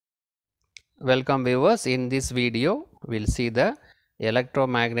Welcome viewers. In this video we'll see the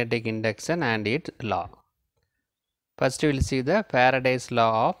electromagnetic induction and its law. First we'll see the Faraday's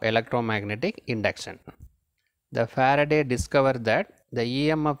law of electromagnetic induction. The Faraday discovered that the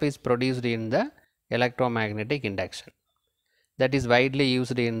EMF is produced in the electromagnetic induction, that is widely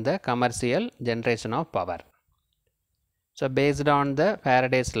used in the commercial generation of power. So based on the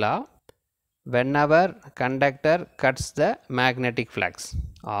Faraday's law, whenever conductor cuts the magnetic flux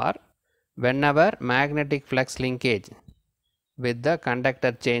or whenever magnetic flux linkage with the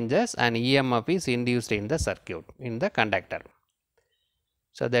conductor changes, an EMF is induced in the circuit, in the conductor.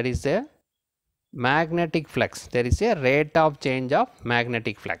 So that is a magnetic flux. There is a rate of change of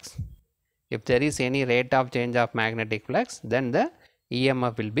magnetic flux. If there is any rate of change of magnetic flux, then the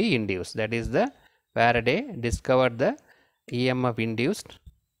EMF will be induced. That is the Faraday discovered the EMF induced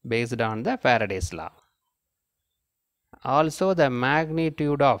based on the Faraday's law. Also, the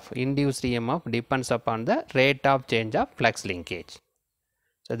magnitude of induced EMF depends upon the rate of change of flux linkage.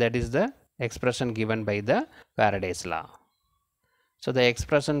 So that is the expression given by the Faraday's law. So the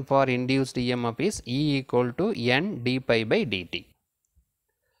expression for induced EMF is E equal to N d pi by dt.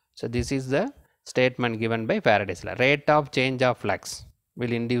 So this is the statement given by Faraday's law. Rate of change of flux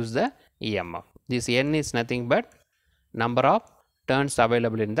will induce the EMF. This N is nothing but number of turns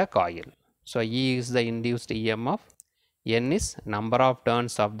available in the coil. So E is the induced EMF. N is number of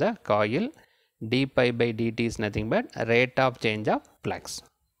turns of the coil. D pi by dt is nothing but rate of change of flux.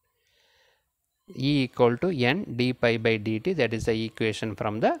 E equal to N d pi by dt, that is the equation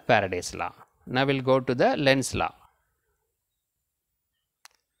from the Faraday's law. Now we'll go to the Lenz's law.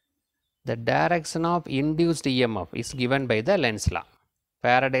 The direction of induced EMF is given by the Lenz's law.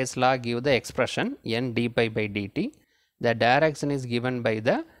 Faraday's law gives the expression N d pi by dt. The direction is given by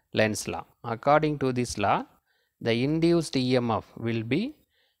the Lenz's law. According to this law, the induced EMF will be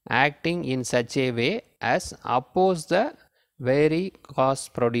acting in such a way as oppose the very cause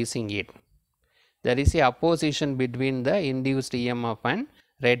producing it. There is a opposition between the induced EMF and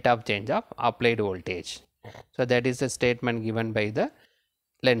rate of change of applied voltage. So that is a statement given by the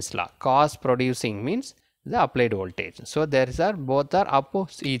Lenz's law. Cause producing means the applied voltage. So there are both are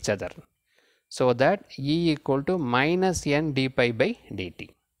opposite each other. So that E equal to minus N d pi by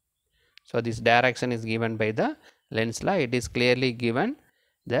dt. So this direction is given by the Lenz's law. It is clearly given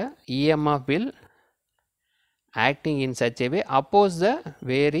the EMF will acting in such a way oppose the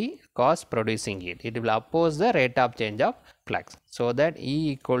very cause producing it. It will oppose the rate of change of flux. So that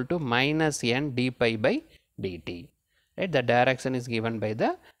E equal to minus N d pi by dt. Right? The direction is given by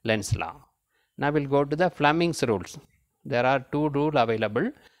the Lenz's law. Now we'll go to the Fleming's rules. There are two rules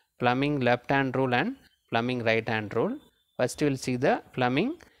available: Fleming left hand rule and Fleming right hand rule. First we'll see the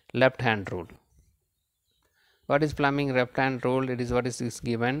Fleming left hand rule. What is Fleming left hand rule? It is what is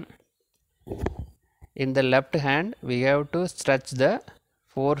given. In the left hand we have to stretch the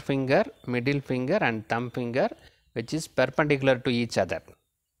forefinger, middle finger and thumb finger which is perpendicular to each other,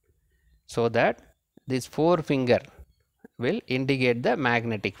 so that this forefinger will indicate the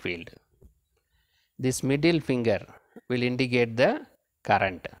magnetic field. This middle finger will indicate the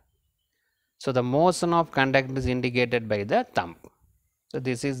current. So the motion of conductor is indicated by the thumb. So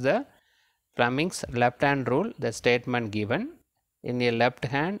this is the Fleming's left hand rule, the statement given. In a left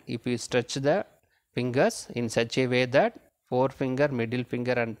hand, if you stretch the fingers in such a way that forefinger, middle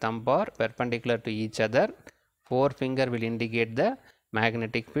finger and thumb are perpendicular to each other, forefinger will indicate the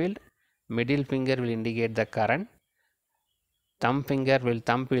magnetic field, middle finger will indicate the current, thumb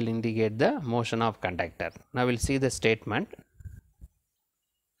will indicate the motion of conductor. Now we'll see the statement.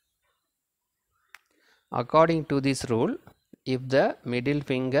 According to this rule, if the middle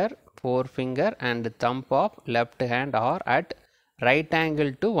finger, forefinger and thumb of left hand are at right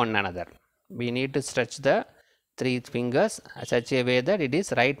angle to one another, we need to stretch the three fingers such a way that it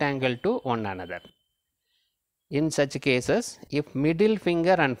is right angle to one another. In such cases, if middle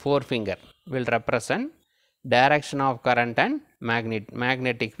finger and forefinger will represent direction of current and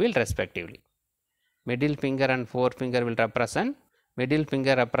magnetic field respectively. Middle finger and forefinger will represent, middle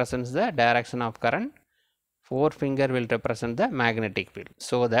finger represents the direction of current, forefinger will represent the magnetic field,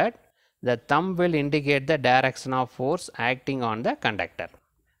 so that the thumb will indicate the direction of force acting on the conductor.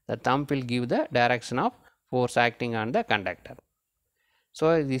 The thumb will give the direction of force acting on the conductor.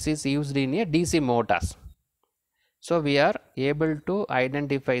 So this is used in a DC motors. So we are able to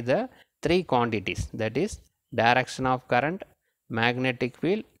identify the three quantities, that is direction of current, magnetic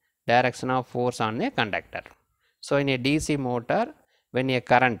field, direction of force on a conductor. So in a DC motor, when a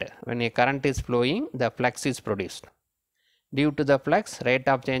current is flowing, the flux is produced. Due to the flux, rate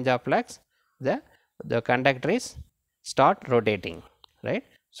of change of flux, the conductor is start rotating, right?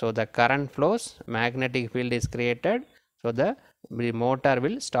 So the current flows, magnetic field is created, so the motor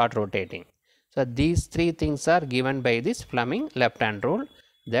will start rotating. So these three things are given by this Fleming left hand rule,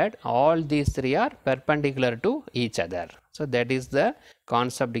 that all these three are perpendicular to each other. So that is the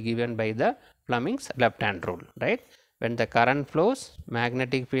concept given by the Fleming's left hand rule, right? When the current flows,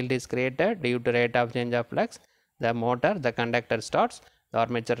 magnetic field is created due to rate of change of flux, the motor, the conductor starts, the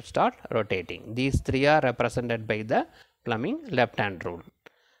armature start rotating. These three are represented by the Fleming left hand rule.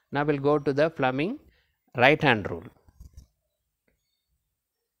 Now we'll go to the Fleming right hand rule.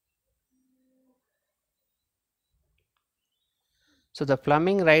 So the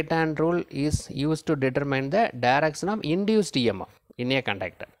Fleming right hand rule is used to determine the direction of induced EMF in a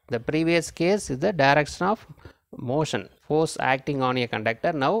conductor. The previous case is the direction of motion, force acting on a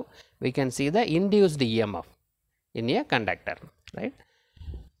conductor. Now we can see the induced EMF in a conductor, right?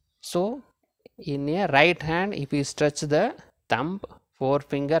 So in a right hand, if we stretch the thumb,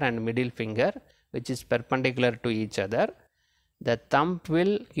 forefinger and middle finger, which is perpendicular to each other, the thumb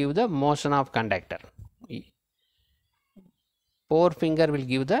will give the motion of conductor. Forefinger will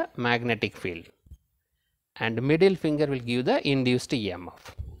give the magnetic field and middle finger will give the induced EMF.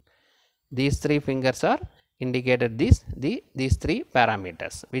 These three fingers are indicated these three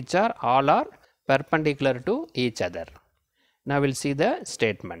parameters, which are all are perpendicular to each other. Now we'll see the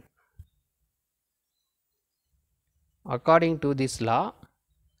statement. According to this law,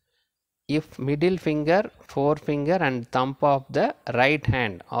 if middle finger, forefinger and thumb of the right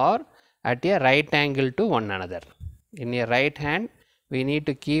hand are at a right angle to one another. In a right hand, we need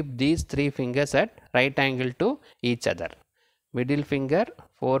to keep these three fingers at right angle to each other. Middle finger,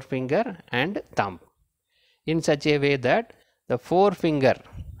 forefinger and thumb. In such a way that the forefinger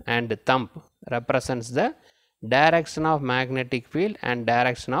and thumb represents the direction of magnetic field and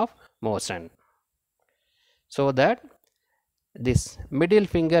direction of motion. So that this middle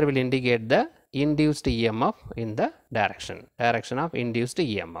finger will indicate the induced EMF in the direction of induced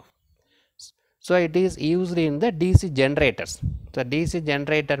EMF. So it is used in the DC generators. So DC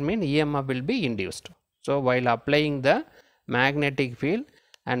generator means EMF will be induced. So while applying the magnetic field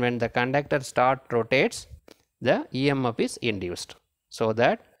and when the conductor rotates, the EMF is induced. So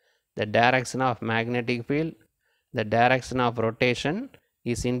that the direction of magnetic field, the direction of rotation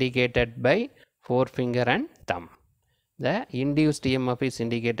is indicated by forefinger and thumb. The induced EMF is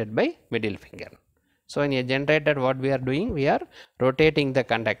indicated by middle finger. So in a generator, what we are doing, we are rotating the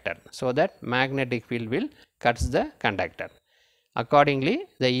conductor so that magnetic field will cuts the conductor. Accordingly,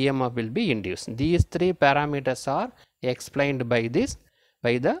 the EMF will be induced. These three parameters are explained by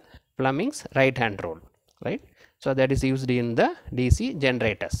the Fleming's right hand rule, right? So that is used in the DC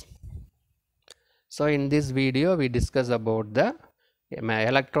generators. So in this video, we discuss about the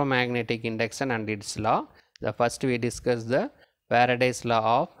electromagnetic induction and its law. The first we discuss the Faraday's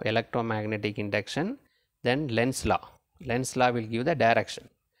law of electromagnetic induction, then Lenz's law. Lenz's law will give the direction.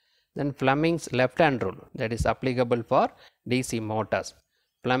 Then Fleming's left hand rule, that is applicable for DC motors.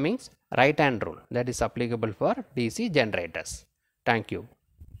 Fleming's right hand rule, that is applicable for DC generators. Thank you.